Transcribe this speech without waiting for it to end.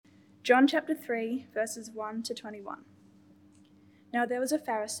John chapter 3, verses 1 to 21. Now there was a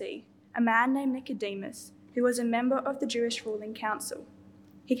Pharisee, a man named Nicodemus, who was a member of the Jewish ruling council.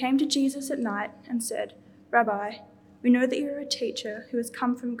 He came to Jesus at night and said, "Rabbi, we know that you are a teacher who has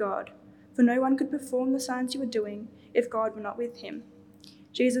come from God, for no one could perform the signs you are doing if God were not with him."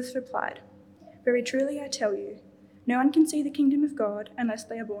 Jesus replied, "Very truly I tell you, no one can see the kingdom of God unless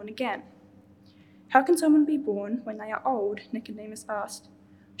they are born again." "How can someone be born when they are old?" Nicodemus asked.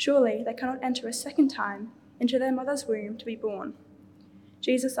 "Surely they cannot enter a second time into their mother's womb to be born."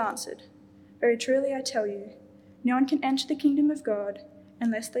 Jesus answered, "Very truly I tell you, no one can enter the kingdom of God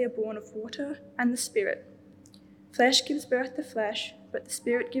unless they are born of water and the Spirit. Flesh gives birth to flesh, but the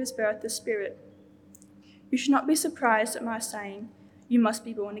Spirit gives birth to spirit. You should not be surprised at my saying, 'You must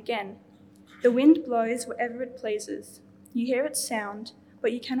be born again.' The wind blows wherever it pleases. You hear its sound,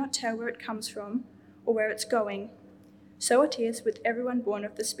 but you cannot tell where it comes from or where it's going. So it is with everyone born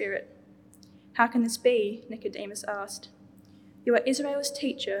of the Spirit." "How can this be?" Nicodemus asked. "You are Israel's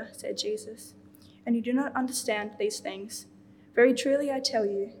teacher," said Jesus, "and you do not understand these things. Very truly I tell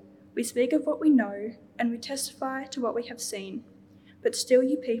you, we speak of what we know, and we testify to what we have seen. But still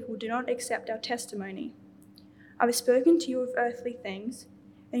you people do not accept our testimony. I have spoken to you of earthly things,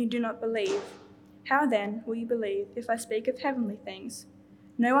 and you do not believe. How then will you believe if I speak of heavenly things?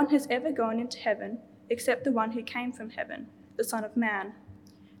 No one has ever gone into heaven except the one who came from heaven, the Son of Man.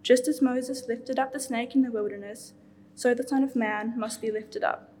 Just as Moses lifted up the snake in the wilderness, so the Son of Man must be lifted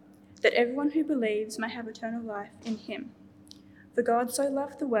up, that everyone who believes may have eternal life in him. For God so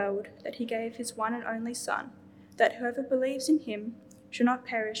loved the world that he gave his one and only Son, that whoever believes in him should not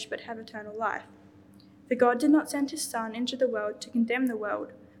perish but have eternal life. For God did not send his Son into the world to condemn the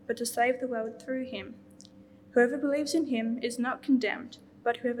world, but to save the world through him. Whoever believes in him is not condemned,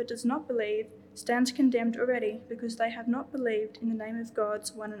 but whoever does not believe stands condemned already, because they have not believed in the name of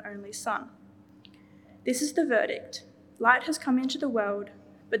God's one and only Son. This is the verdict. Light has come into the world,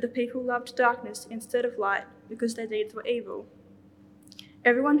 but the people loved darkness instead of light, because their deeds were evil.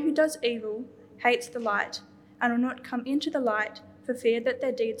 Everyone who does evil hates the light, and will not come into the light for fear that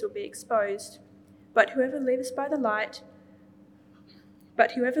their deeds will be exposed. But whoever lives by the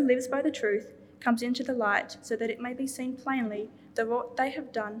truth comes into the light, so that it may be seen plainly that what they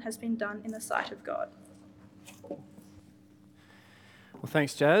have done has been done in the sight of God." Well,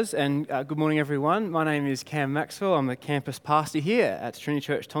 thanks, Jazz, and good morning, everyone. My name is Cam Maxwell. I'm the campus pastor here at Trinity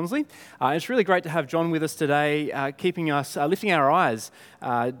Church Tonsley. It's really great to have John with us today, lifting our eyes,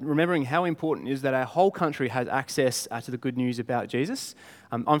 remembering how important it is that our whole country has access to the good news about Jesus.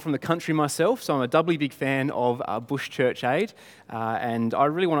 I'm from the country myself, so I'm a doubly big fan of Bush Church Aid, and I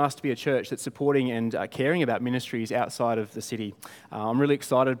really want us to be a church that's supporting and caring about ministries outside of the city. I'm really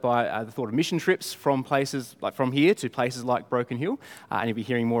excited by the thought of mission trips from places like from here to places like Broken Hill, and you'll be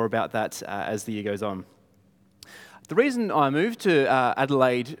hearing more about that as the year goes on. The reason I moved to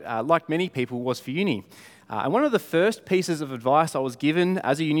Adelaide, like many people, was for uni. And one of the first pieces of advice I was given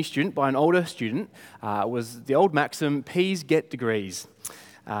as a uni student by an older student was the old maxim, P's get degrees.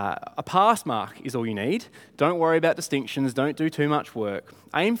 A pass mark is all you need. Don't worry about distinctions, don't do too much work.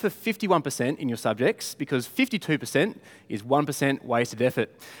 Aim for 51% in your subjects, because 52% is 1% wasted effort.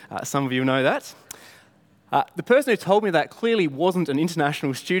 Some of you know that. The person who told me that clearly wasn't an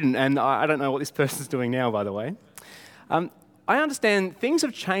international student, and I don't know what this person's doing now, by the way. I understand things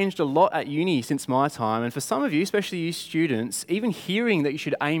have changed a lot at uni since my time, and for some of you, especially you students, even hearing that you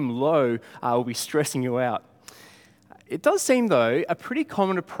should aim low will be stressing you out. It does seem, though, a pretty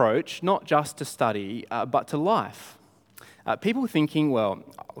common approach, not just to study, but to life. People thinking, well,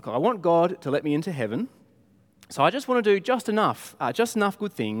 look, I want God to let me into heaven, so I just want to do just enough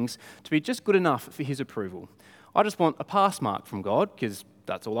good things to be just good enough for his approval. I just want a pass mark from God, because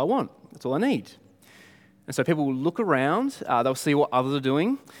that's all I want, that's all I need. And so people will look around, they'll see what others are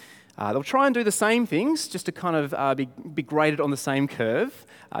doing, they'll try and do the same things just to kind of be graded on the same curve,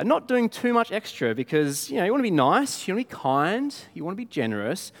 not doing too much extra because, you want to be nice, you want to be kind, you want to be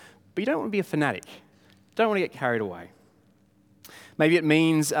generous, but you don't want to be a fanatic. You don't want to get carried away. Maybe it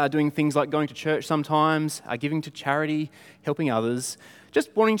means doing things like going to church sometimes, giving to charity, helping others,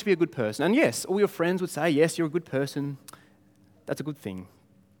 just wanting to be a good person. And yes, all your friends would say, yes, you're a good person. That's a good thing.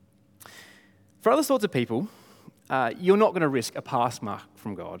 For other sorts of people, you're not going to risk a pass mark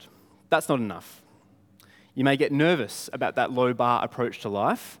from God. That's not enough. You may get nervous about that low bar approach to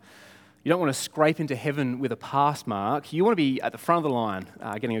life. You don't want to scrape into heaven with a pass mark. You want to be at the front of the line,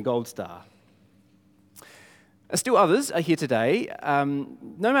 getting a gold star. Still others are here today.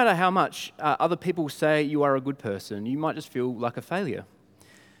 No matter how much other people say you are a good person, you might just feel like a failure.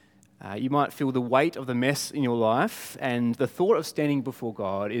 You might feel the weight of the mess in your life, and the thought of standing before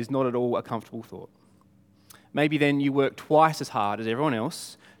God is not at all a comfortable thought. Maybe then you work twice as hard as everyone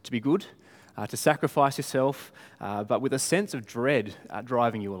else to be good, to sacrifice yourself, but with a sense of dread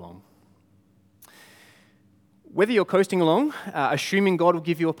driving you along. Whether you're coasting along, assuming God will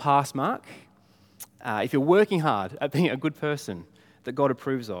give you a pass mark, if you're working hard at being a good person that God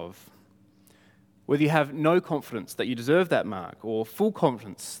approves of, whether you have no confidence that you deserve that mark or full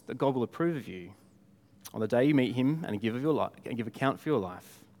confidence that God will approve of you on the day you meet him and give account for your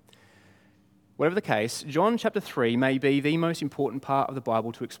life. Whatever the case, John chapter 3 may be the most important part of the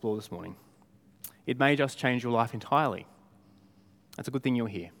Bible to explore this morning. It may just change your life entirely. That's a good thing you're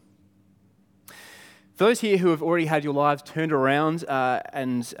here. For those here who have already had your lives turned around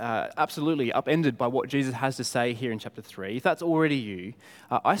and absolutely upended by what Jesus has to say here in chapter 3, if that's already you,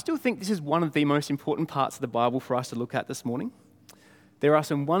 I still think this is one of the most important parts of the Bible for us to look at this morning. There are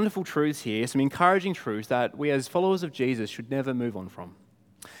some wonderful truths here, some encouraging truths that we as followers of Jesus should never move on from.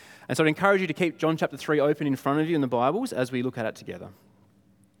 And so I'd encourage you to keep John chapter 3 open in front of you in the Bibles as we look at it together.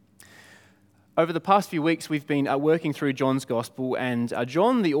 Over the past few weeks, we've been working through John's Gospel, and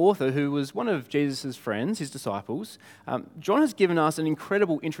John, the author, who was one of Jesus' friends, his disciples, John has given us an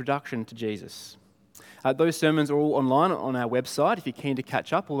incredible introduction to Jesus. Those sermons are all online on our website if you're keen to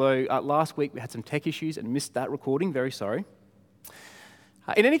catch up, although last week we had some tech issues and missed that recording, very sorry.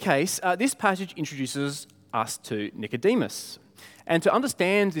 In any case, this passage introduces us to Nicodemus. And to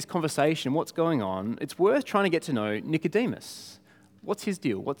understand this conversation, what's going on, it's worth trying to get to know Nicodemus. What's his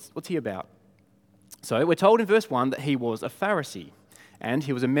deal? What's he about? So we're told in verse 1 that he was a Pharisee, and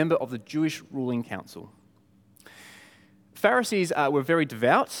he was a member of the Jewish ruling council. Pharisees were very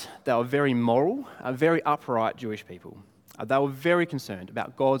devout, they were very moral, very upright Jewish people. They were very concerned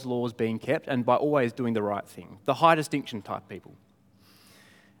about God's laws being kept and by always doing the right thing, the high distinction type people.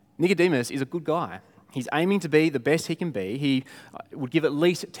 Nicodemus is a good guy. He's aiming to be the best he can be. He would give at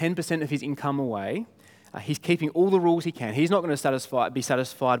least 10% of his income away. He's keeping all the rules he can. He's not going to be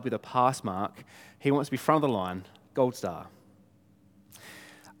satisfied with a pass mark. He wants to be front of the line, gold star.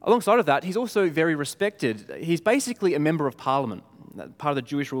 Alongside of that, he's also very respected. He's basically a member of parliament, part of the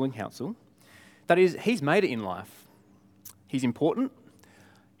Jewish ruling council. That is, he's made it in life. He's important.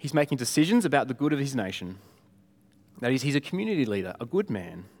 He's making decisions about the good of his nation. That is, he's a community leader, a good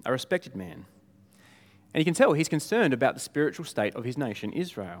man, a respected man. And you can tell he's concerned about the spiritual state of his nation,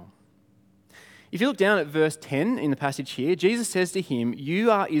 Israel. If you look down at verse 10 in the passage here, Jesus says to him, "You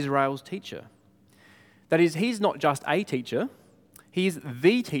are Israel's teacher." That is, he's not just a teacher, he is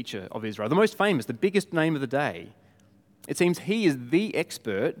the teacher of Israel, the most famous, the biggest name of the day. It seems he is the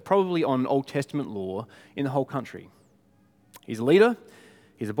expert, probably on Old Testament law, in the whole country. He's a leader,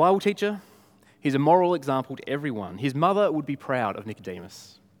 he's a Bible teacher, he's a moral example to everyone. His mother would be proud of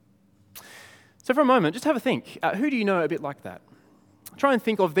Nicodemus. So for a moment, just have a think. Who do you know a bit like that? Try and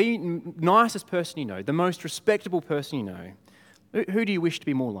think of the nicest person you know, the most respectable person you know. Who do you wish to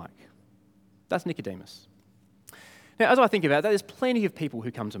be more like? That's Nicodemus. Now, as I think about that, there's plenty of people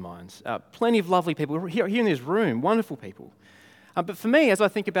who come to mind, plenty of lovely people here in this room, wonderful people. But for me, as I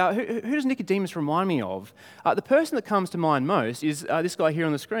think about who does Nicodemus remind me of, the person that comes to mind most is this guy here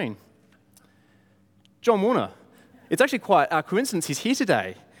on the screen, John Warner. It's actually quite a coincidence he's here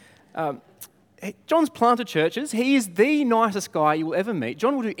today. John's planted churches. He is the nicest guy you will ever meet.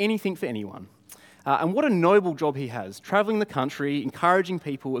 John will do anything for anyone. And what a noble job he has, travelling the country, encouraging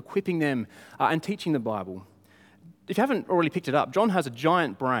people, equipping them, and teaching the Bible. If you haven't already picked it up, John has a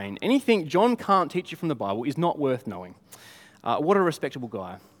giant brain. Anything John can't teach you from the Bible is not worth knowing. What a respectable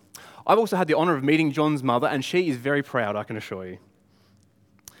guy. I've also had the honour of meeting John's mother, and she is very proud, I can assure you.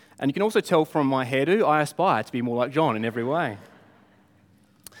 And you can also tell from my hairdo, I aspire to be more like John in every way.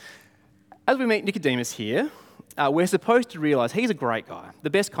 As we meet Nicodemus here, we're supposed to realise he's a great guy, the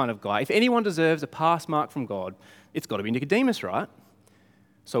best kind of guy. If anyone deserves a pass mark from God, it's got to be Nicodemus, right?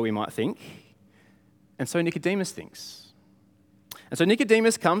 So we might think. And so Nicodemus thinks. And so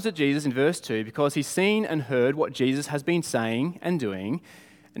Nicodemus comes to Jesus in verse 2 because he's seen and heard what Jesus has been saying and doing.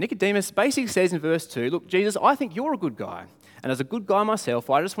 And Nicodemus basically says in verse 2, "Look, Jesus, I think you're a good guy. And as a good guy myself,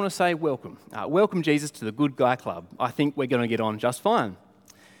 I just want to say welcome. Welcome, Jesus, to the good guy club. I think we're going to get on just fine."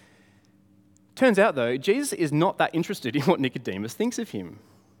 Turns out, though, Jesus is not that interested in what Nicodemus thinks of him.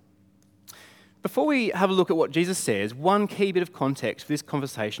 Before we have a look at what Jesus says, one key bit of context for this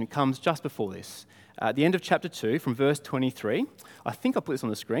conversation comes just before this. At the end of chapter 2, from verse 23, I think I'll put this on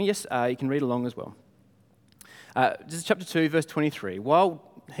the screen. Yes, you can read along as well. This is chapter 2, verse 23. While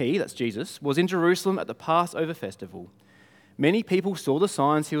he, that's Jesus, was in Jerusalem at the Passover festival, many people saw the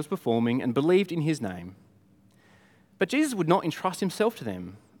signs he was performing and believed in his name. But Jesus would not entrust himself to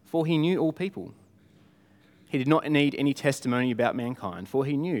them, for he knew all people. He did not need any testimony about mankind, for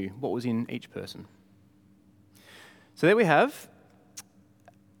he knew what was in each person. So there we have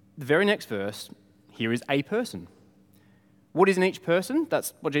the very next verse. Here is a person. What is in each person?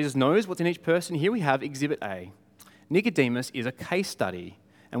 That's what Jesus knows, what's in each person. Here we have Exhibit A. Nicodemus is a case study,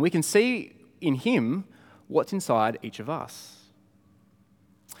 and we can see in him what's inside each of us.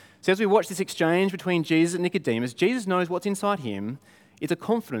 So as we watch this exchange between Jesus and Nicodemus, Jesus knows what's inside him. It's a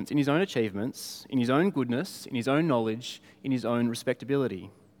confidence in his own achievements, in his own goodness, in his own knowledge, in his own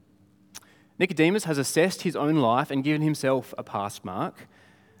respectability. Nicodemus has assessed his own life and given himself a pass mark,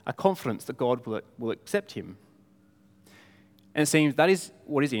 a confidence that God will accept him. And it seems that is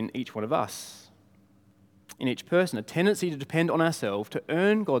what is in each one of us. In each person, a tendency to depend on ourselves to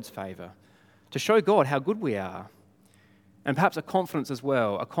earn God's favour, to show God how good we are. And perhaps a confidence as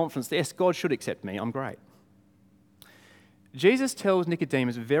well, a confidence that, yes, God should accept me, I'm great. Jesus tells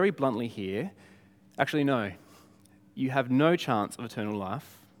Nicodemus very bluntly here, actually no, you have no chance of eternal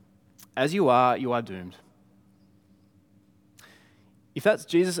life. As you are doomed. If that's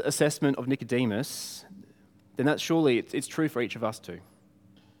Jesus' assessment of Nicodemus, then that's surely it's true for each of us too.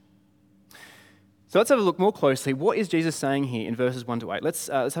 So let's have a look more closely. What is Jesus saying here in verses 1 to 8? Let's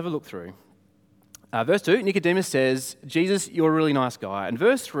have a look through. Verse 2, Nicodemus says, Jesus, you're a really nice guy. And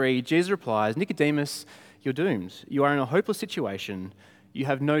verse 3, Jesus replies, Nicodemus, you're doomed. You are in a hopeless situation. You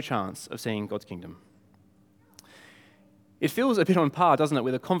have no chance of seeing God's kingdom. It feels a bit on par, doesn't it,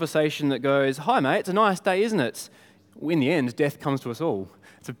 with a conversation that goes, hi mate, it's a nice day, isn't it? In the end, death comes to us all.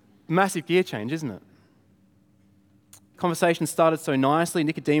 It's a massive gear change, isn't it? Conversation started so nicely,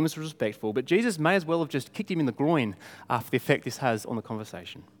 Nicodemus was respectful, but Jesus may as well have just kicked him in the groin after the effect this has on the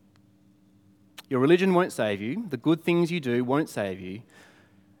conversation. Your religion won't save you. The good things you do won't save you.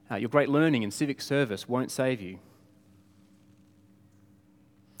 Your great learning and civic service won't save you.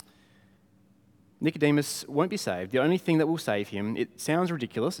 Nicodemus won't be saved. The only thing that will save him, it sounds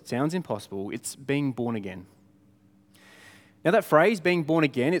ridiculous, it sounds impossible, it's being born again. Now that phrase, being born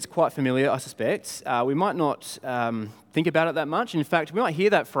again, it's quite familiar, I suspect. We might not think about it that much. In fact, we might hear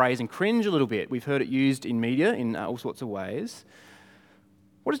that phrase and cringe a little bit. We've heard it used in media in all sorts of ways.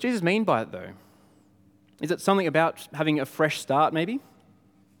 What does Jesus mean by it though? Is it something about having a fresh start maybe?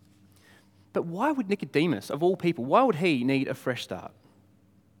 But why would Nicodemus, of all people, why would he need a fresh start?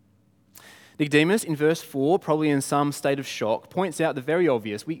 Nicodemus, in verse 4, probably in some state of shock, points out the very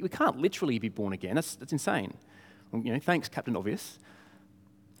obvious. We can't literally be born again. That's insane. Well, thanks, Captain Obvious.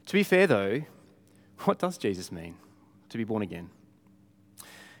 To be fair, though, what does Jesus mean to be born again?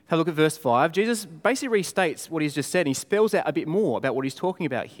 Have a look at verse 5. Jesus basically restates what he's just said, and he spells out a bit more about what he's talking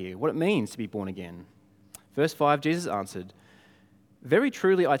about here, what it means to be born again. Verse 5, Jesus answered, very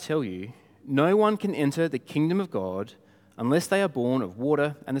truly I tell you, no one can enter the kingdom of God unless they are born of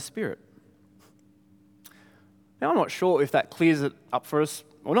water and the Spirit. Now, I'm not sure if that clears it up for us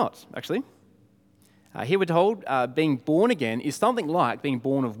or not, actually. Here we're told being born again is something like being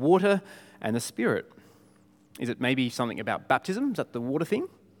born of water and the Spirit. Is it maybe something about baptism? Is that the water thing?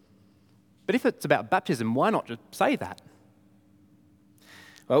 But if it's about baptism, why not just say that?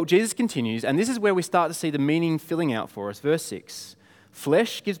 Well, Jesus continues, and this is where we start to see the meaning filling out for us. Verse 6,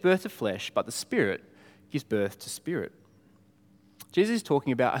 flesh gives birth to flesh, but the Spirit gives birth to spirit. Jesus is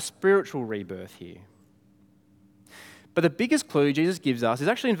talking about a spiritual rebirth here. But the biggest clue Jesus gives us is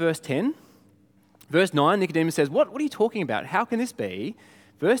actually in verse 10. Verse 9, Nicodemus says, what are you talking about? How can this be?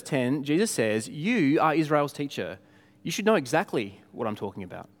 Verse 10, Jesus says, you are Israel's teacher. You should know exactly what I'm talking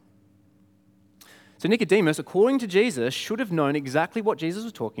about. So Nicodemus, according to Jesus, should have known exactly what Jesus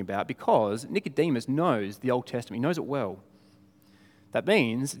was talking about because Nicodemus knows the Old Testament. He knows it well. That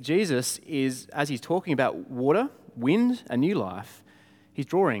means Jesus is, as he's talking about water, wind, and new life, he's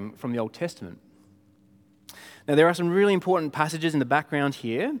drawing from the Old Testament. Now, there are some really important passages in the background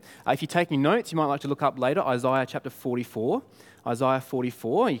here. If you're taking notes, you might like to look up later Isaiah chapter 44. Isaiah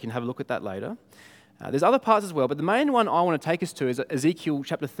 44, you can have a look at that later. There's other parts as well, but the main one I want to take us to is Ezekiel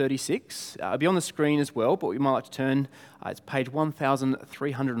chapter 36. It'll be on the screen as well, but we might like to turn, it's page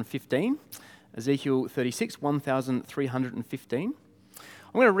 1315. Ezekiel 36, 1315.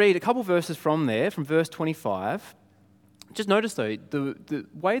 I'm going to read a couple verses from there, from verse 25. Just notice, though, the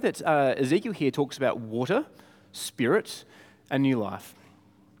way that Ezekiel here talks about water, spirit, and new life.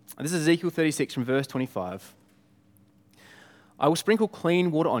 This is Ezekiel 36 from verse 25. I will sprinkle clean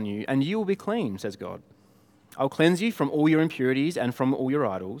water on you, and you will be clean, says God. I will cleanse you from all your impurities and from all your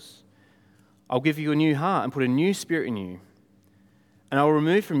idols. I will give you a new heart and put a new spirit in you. And I will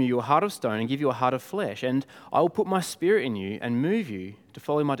remove from you your heart of stone and give you a heart of flesh. And I will put my spirit in you and move you to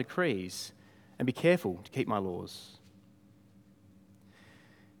follow my decrees and be careful to keep my laws.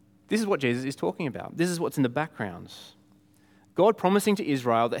 This is what Jesus is talking about. This is what's in the background. God promising to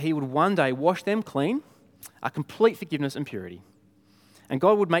Israel that he would one day wash them clean, a complete forgiveness and purity. And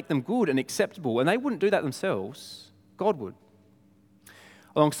God would make them good and acceptable, and they wouldn't do that themselves. God would.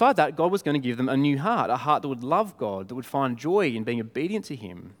 Alongside that, God was going to give them a new heart, a heart that would love God, that would find joy in being obedient to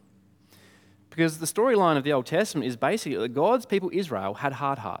him. Because the storyline of the Old Testament is basically that God's people, Israel, had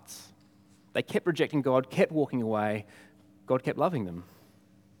hard hearts. They kept rejecting God, kept walking away. God kept loving them.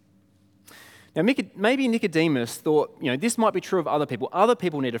 Now, maybe Nicodemus thought, this might be true of other people. Other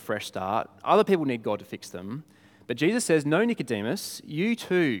people need a fresh start. Other people need God to fix them. But Jesus says, no, Nicodemus, you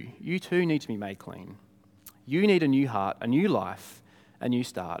too need to be made clean. You need a new heart, a new life, a new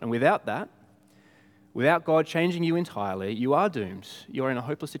start. And without that, without God changing you entirely, you are doomed. You are in a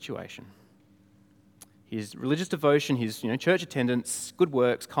hopeless situation. His religious devotion, his church attendance, good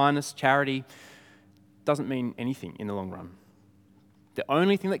works, kindness, charity, doesn't mean anything in the long run. The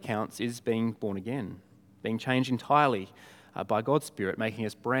only thing that counts is being born again, being changed entirely by God's Spirit, making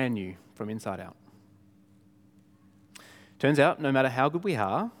us brand new from inside out. Turns out, no matter how good we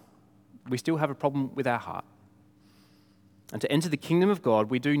are, we still have a problem with our heart. And to enter the kingdom of God,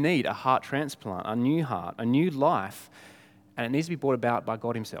 we do need a heart transplant, a new heart, a new life, and it needs to be brought about by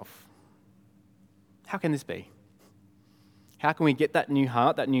God himself. How can this be? How can we get that new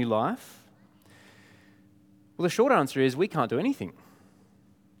heart, that new life? Well, the short answer is we can't do anything.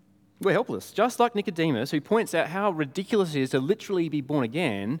 We're helpless. Just like Nicodemus, who points out how ridiculous it is to literally be born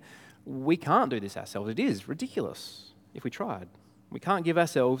again, we can't do this ourselves. It is ridiculous if we tried. We can't give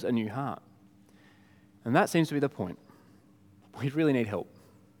ourselves a new heart. And that seems to be the point. We really need help.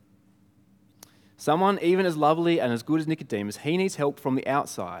 Someone even as lovely and as good as Nicodemus, he needs help from the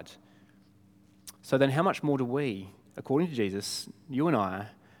outside. So then how much more do we, according to Jesus, you and I,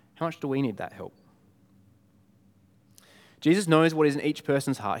 how much do we need that help? Jesus knows what is in each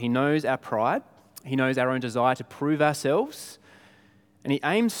person's heart. He knows our pride. He knows our own desire to prove ourselves. And he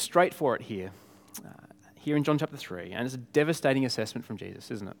aims straight for it here in John chapter 3. And it's a devastating assessment from Jesus,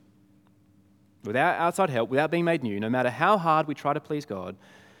 isn't it? Without outside help, without being made new, no matter how hard we try to please God,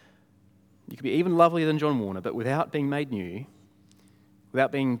 you could be even lovelier than John Warner, but without being made new,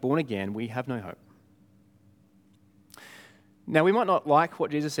 without being born again, we have no hope. Now, we might not like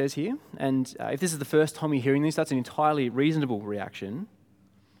what Jesus says here, and if this is the first time you're hearing this, that's an entirely reasonable reaction.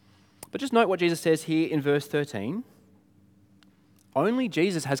 But just note what Jesus says here in verse 13. Only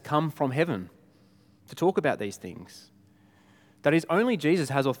Jesus has come from heaven to talk about these things. That is, only Jesus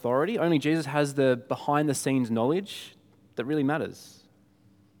has authority, only Jesus has the behind-the-scenes knowledge that really matters.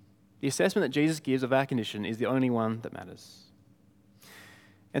 The assessment that Jesus gives of our condition is the only one that matters.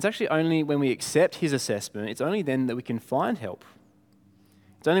 It's actually only when we accept his assessment, it's only then that we can find help.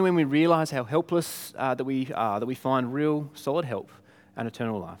 It's only when we realize how helpless that we are that we find real, solid help and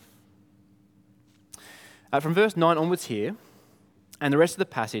eternal life. From verse 9 onwards here, and the rest of the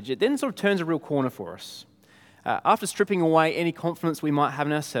passage, it then sort of turns a real corner for us. After stripping away any confidence we might have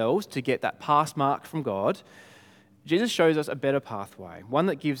in ourselves to get that pass mark from God, Jesus shows us a better pathway, one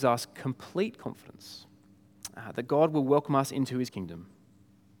that gives us complete confidence that God will welcome us into his kingdom.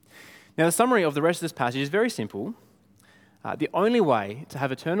 Now, the summary of the rest of this passage is very simple. The only way to have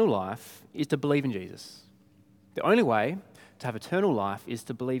eternal life is to believe in Jesus. The only way to have eternal life is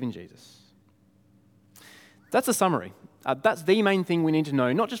to believe in Jesus. That's the summary. That's the main thing we need to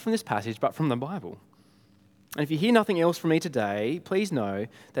know, not just from this passage, but from the Bible. And if you hear nothing else from me today, please know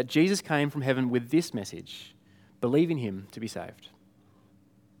that Jesus came from heaven with this message: believe in him to be saved.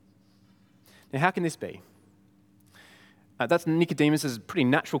 Now, how can this be? That's Nicodemus' pretty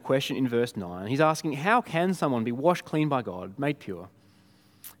natural question in verse 9. He's asking, how can someone be washed clean by God, made pure?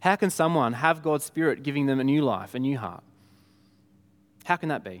 How can someone have God's Spirit giving them a new life, a new heart? How can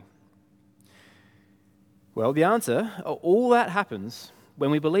that be? Well, the answer, all that happens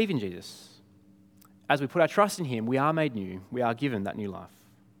when we believe in Jesus. As we put our trust in him, we are made new. We are given that new life.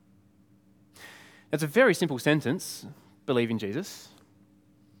 It's a very simple sentence, believe in Jesus.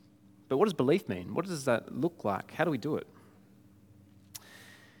 But what does belief mean? What does that look like? How do we do it?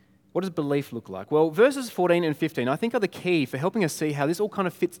 What does belief look like? Well, verses 14 and 15, I think, are the key for helping us see how this all kind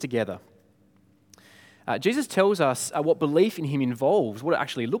of fits together. Jesus tells us what belief in him involves, what it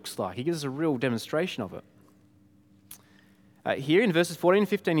actually looks like. He gives us a real demonstration of it. Here in verses 14 and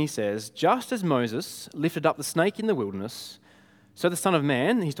 15, he says, just as Moses lifted up the snake in the wilderness, so the Son of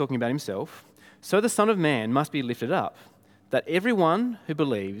Man, he's talking about himself, so the Son of Man must be lifted up, that everyone who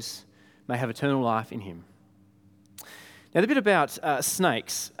believes may have eternal life in him. Now, the bit about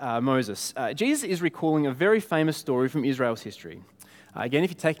snakes, Moses, Jesus is recalling a very famous story from Israel's history. Again,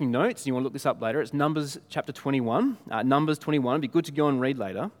 if you're taking notes and you want to look this up later, it's Numbers chapter 21. Numbers 21, it'd be good to go and read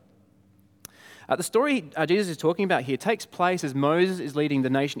later. The story Jesus is talking about here takes place as Moses is leading the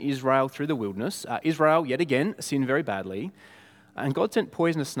nation Israel through the wilderness. Israel, yet again, sinned very badly, and God sent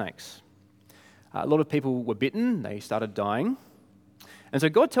poisonous snakes. A lot of people were bitten, they started dying. And so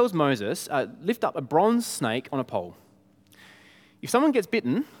God tells Moses, lift up a bronze snake on a pole. If someone gets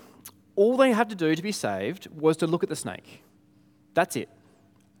bitten, all they have to do to be saved was to look at the snake. That's it.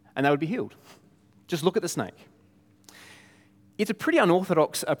 And they would be healed. Just look at the snake. It's a pretty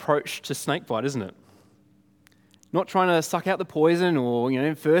unorthodox approach to snake bite, isn't it? Not trying to suck out the poison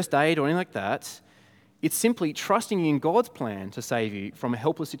or, first aid or anything like that. It's simply trusting in God's plan to save you from a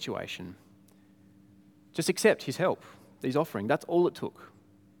helpless situation. Just accept his help that he's offering. That's all it took.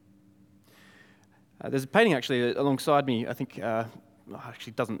 There's a painting actually alongside me, I think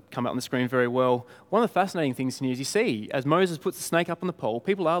actually doesn't come out on the screen very well. One of the fascinating things here is you see, as Moses puts the snake up on the pole,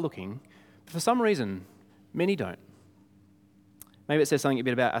 people are looking, but for some reason, many don't. Maybe it says something a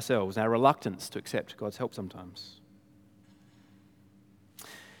bit about ourselves, our reluctance to accept God's help sometimes.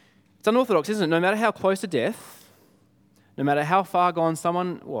 It's unorthodox, isn't it? No matter how close to death, no matter how far gone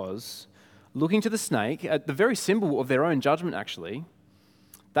someone was, looking to the snake, at the very symbol of their own judgment actually,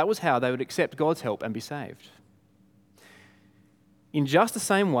 that was how they would accept God's help and be saved. In just the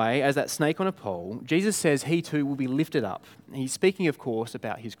same way as that snake on a pole, Jesus says he too will be lifted up. He's speaking, of course,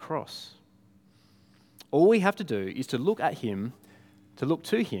 about his cross. All we have to do is to look at him, to look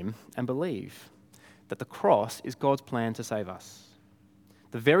to him and believe that the cross is God's plan to save us.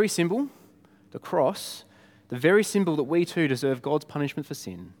 The very symbol, the cross, the very symbol that we too deserve God's punishment for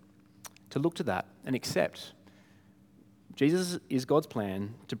sin, to look to that and accept Jesus is God's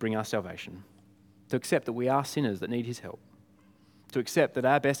plan to bring us salvation, to accept that we are sinners that need his help, to accept that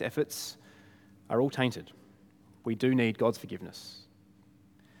our best efforts are all tainted. We do need God's forgiveness.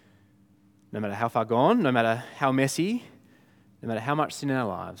 No matter how far gone, no matter how messy, no matter how much sin in our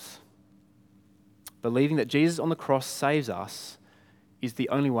lives, believing that Jesus on the cross saves us is the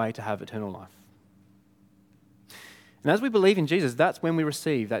only way to have eternal life. And as we believe in Jesus, that's when we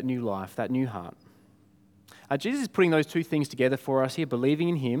receive that new life, that new heart. Jesus is putting those two things together for us here, believing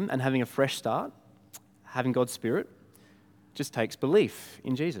in him and having a fresh start, having God's Spirit, just takes belief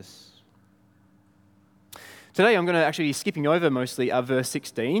in Jesus. Today I'm going to actually be skipping over mostly verse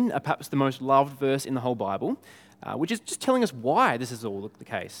 16, perhaps the most loved verse in the whole Bible, which is just telling us why this is all the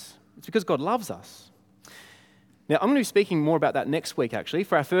case. It's because God loves us. Now, I'm going to be speaking more about that next week, actually.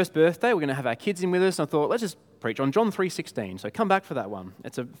 For our first birthday, we're going to have our kids in with us, and I thought, let's just preach on John 3:16. So come back for that one.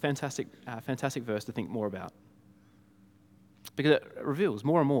 It's a fantastic verse to think more about, because it reveals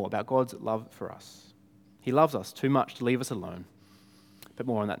more and more about God's love for us. He loves us too much to leave us alone, but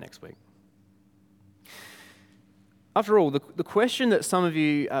more on that next week. After all, the question that some of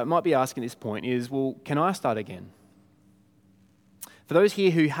you might be asking at this point is, well, can I start again? For those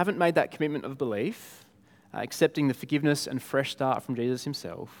here who haven't made that commitment of belief, accepting the forgiveness and fresh start from Jesus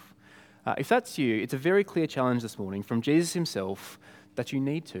himself, if that's you, it's a very clear challenge this morning from Jesus himself that you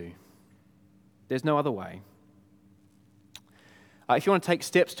need to. There's no other way. If you want to take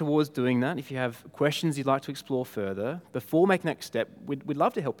steps towards doing that, if you have questions you'd like to explore further, before making that step, we'd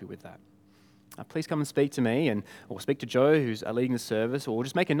love to help you with that. Please come and speak to me or speak to Joe, who's leading the service, or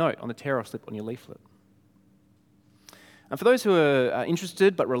just make a note on the tear-off slip on your leaflet. And for those who are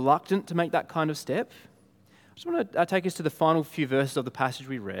interested but reluctant to make that kind of step, I just want to take us to the final few verses of the passage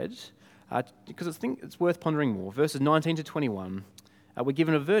we read, because I think it's worth pondering more. Verses 19 to 21, we're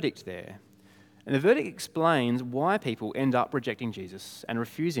given a verdict there. And the verdict explains why people end up rejecting Jesus and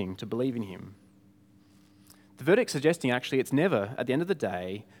refusing to believe in him. The verdict suggesting actually it's never, at the end of the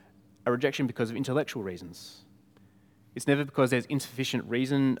day, a rejection because of intellectual reasons. It's never because there's insufficient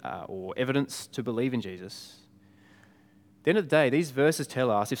reason or evidence to believe in Jesus. At the end of the day, these verses tell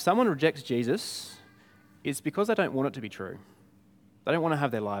us if someone rejects Jesus, it's because they don't want it to be true. They don't want to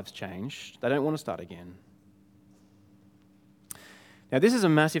have their lives changed. They don't want to start again. Now, this is a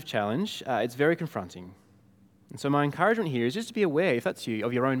massive challenge. It's very confronting. And so my encouragement here is just to be aware, if that's you,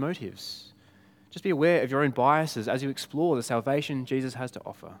 of your own motives. Just be aware of your own biases as you explore the salvation Jesus has to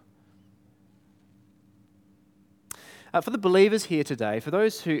offer. For the believers here today, for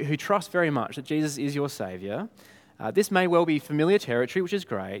those who trust very much that Jesus is your Saviour, this may well be familiar territory, which is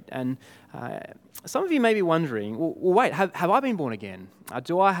great. And some of you may be wondering, well wait, have I been born again?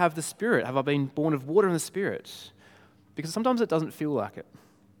 Do I have the Spirit? Have I been born of water and the Spirit? Because sometimes it doesn't feel like it.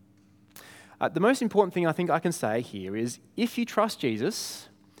 The most important thing I think I can say here is if you trust Jesus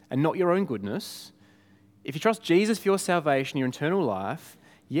and not your own goodness, if you trust Jesus for your salvation, your eternal life,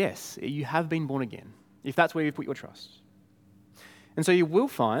 yes, you have been born again, if that's where you put your trust. And so you will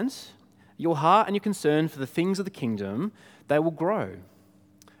find your heart and your concern for the things of the kingdom, they will grow.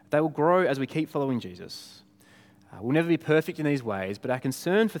 They will grow as we keep following Jesus. We'll never be perfect in these ways, but our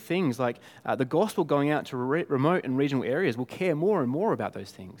concern for things like the gospel going out to remote and regional areas will care more and more about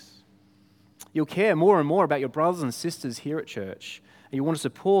those things. You'll care more and more about your brothers and sisters here at church, and you want to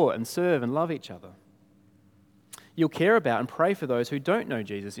support and serve and love each other. You'll care about and pray for those who don't know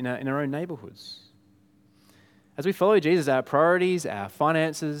Jesus in our own neighbourhoods. As we follow Jesus, our priorities, our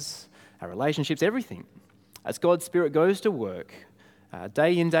finances, our relationships, everything, as God's Spirit goes to work,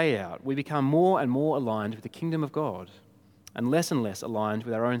 day in, day out, we become more and more aligned with the kingdom of God and less aligned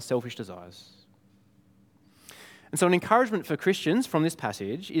with our own selfish desires. And so an encouragement for Christians from this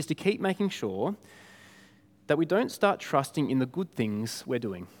passage is to keep making sure that we don't start trusting in the good things we're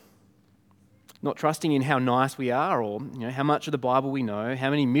doing. Not trusting in how nice we are or how much of the Bible we know, how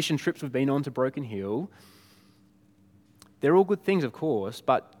many mission trips we've been on to Broken Hill. They're all good things, of course,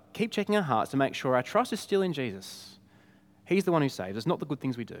 but keep checking our hearts to make sure our trust is still in Jesus. He's the one who saves us, not the good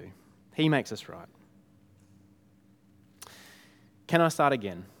things we do. He makes us right. Can I start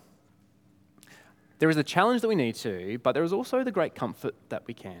again? There is a challenge that we need to, but there is also the great comfort that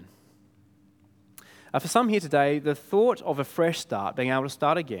we can. For some here today, the thought of a fresh start, being able to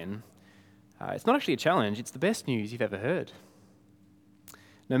start again, it's not actually a challenge, it's the best news you've ever heard.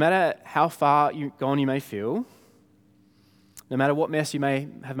 No matter how far gone you may feel, no matter what mess you may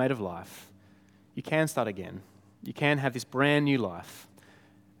have made of life, you can start again. You can have this brand new life,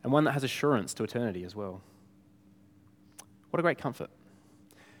 and one that has assurance to eternity as well. What a great comfort.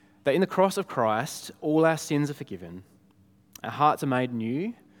 That in the cross of Christ, all our sins are forgiven. Our hearts are made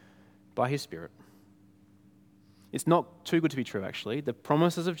new by His Spirit. It's not too good to be true, actually. The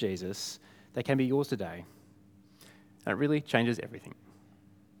promises of Jesus, they can be yours today. And it really changes everything.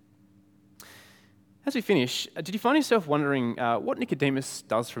 As we finish, did you find yourself wondering what Nicodemus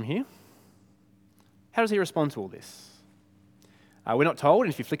does from here? How does he respond to all this? We're not told,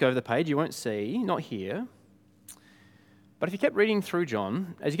 and if you flick over the page, you won't see, not here. But if you kept reading through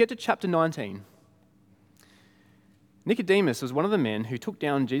John, as you get to chapter 19, Nicodemus was one of the men who took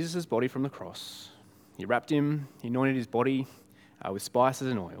down Jesus' body from the cross. He wrapped him, he anointed his body with spices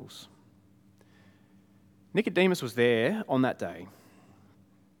and oils. Nicodemus was there on that day.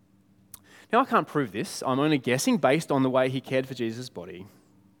 Now, I can't prove this. I'm only guessing based on the way he cared for Jesus' body.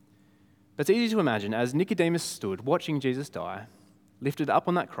 But it's easy to imagine as Nicodemus stood watching Jesus die, lifted up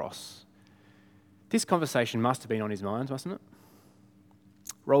on that cross, this conversation must have been on his mind, mustn't it?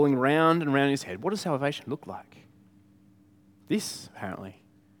 Rolling round and round in his head. What does salvation look like? This, apparently.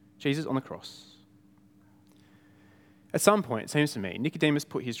 Jesus on the cross. At some point, it seems to me, Nicodemus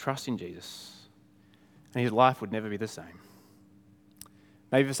put his trust in Jesus, and his life would never be the same.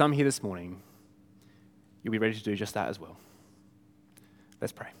 Maybe for some here this morning, you'll be ready to do just that as well.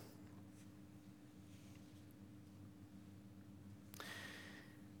 Let's pray.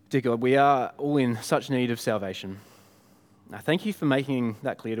 Dear God, we are all in such need of salvation. Thank you for making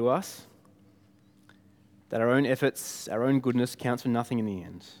that clear to us, that our own efforts, our own goodness counts for nothing in the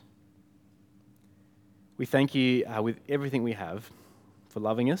end. We thank you with everything we have for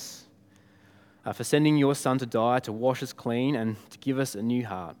loving us, for sending your Son to die to wash us clean and to give us a new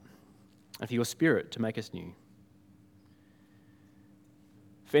heart, and for your Spirit to make us new.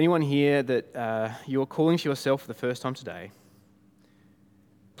 For anyone here that you're calling to yourself for the first time today,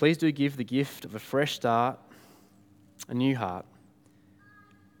 please do give the gift of a fresh start, a new heart.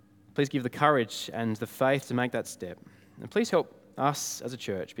 Please give the courage and the faith to make that step. And please help us as a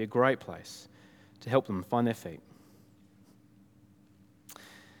church be a great place to help them find their feet.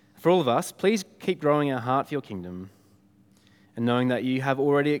 For all of us, please keep growing our heart for your kingdom and knowing that you have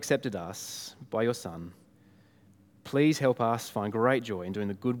already accepted us by your Son. Please help us find great joy in doing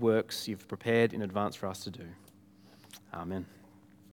the good works you've prepared in advance for us to do. Amen.